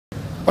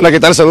Hola, ¿qué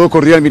tal? Saludo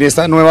cordial. Mire,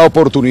 esta nueva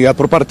oportunidad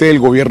por parte del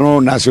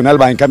gobierno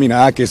nacional va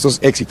encaminada a que estos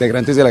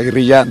exintegrantes de la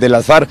guerrilla de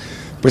las Farc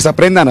pues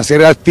aprendan a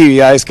hacer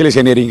actividades que les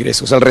generen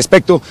ingresos. Al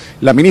respecto,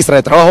 la ministra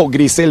de Trabajo,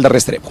 Griselda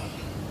Restrepo.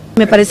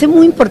 Me parece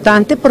muy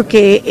importante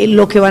porque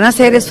lo que van a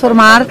hacer es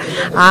formar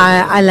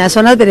a las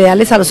zonas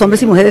veredales a los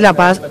hombres y mujeres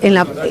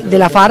de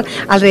la Farc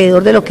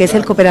alrededor de lo que es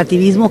el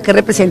cooperativismo, qué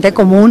representa el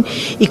común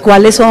y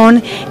cuáles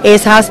son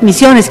esas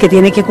misiones que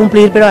tienen que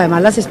cumplir, pero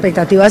además las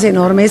expectativas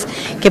enormes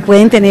que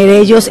pueden tener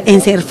ellos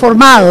en ser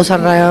formados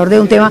alrededor de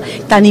un tema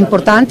tan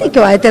importante y que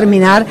va a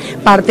determinar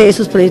parte de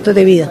sus proyectos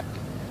de vida.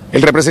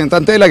 El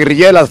representante de la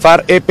guerrilla de las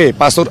Farc,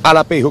 Pastor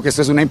Alape, dijo que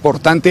esta es una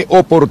importante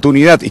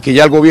oportunidad y que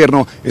ya el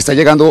gobierno está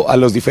llegando a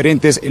los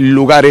diferentes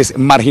lugares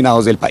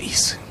marginados del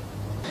país.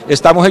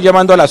 Estamos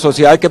llamando a la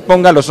sociedad que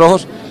ponga los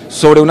ojos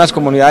sobre unas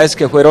comunidades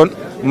que fueron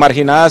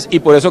marginadas y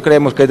por eso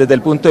creemos que desde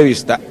el punto de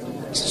vista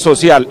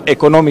social,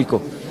 económico,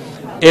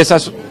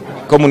 esas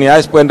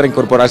comunidades pueden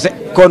reincorporarse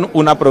con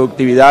una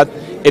productividad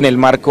en el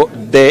marco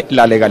de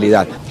la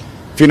legalidad.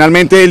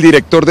 Finalmente, el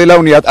director de la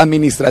Unidad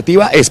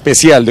Administrativa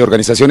Especial de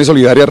Organizaciones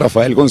Solidarias,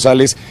 Rafael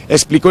González,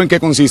 explicó en qué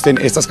consisten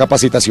estas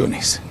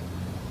capacitaciones.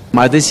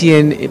 Más de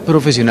 100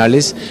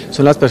 profesionales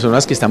son las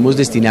personas que estamos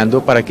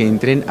destinando para que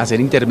entren a hacer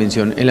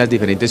intervención en las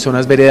diferentes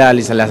zonas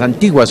veredales, a las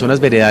antiguas zonas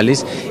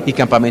veredales y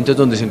campamentos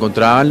donde se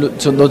encuentran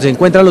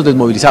los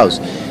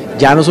desmovilizados.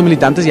 Ya no son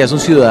militantes, ya son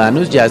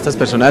ciudadanos, ya estas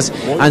personas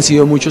han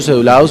sido muchos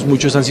cedulados,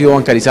 muchos han sido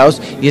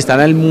bancarizados y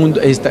están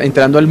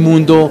entrando al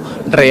mundo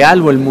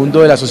real o el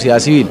mundo de la sociedad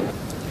civil.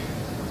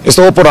 Es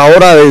todo por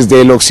ahora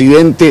desde el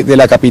occidente de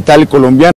la capital colombiana.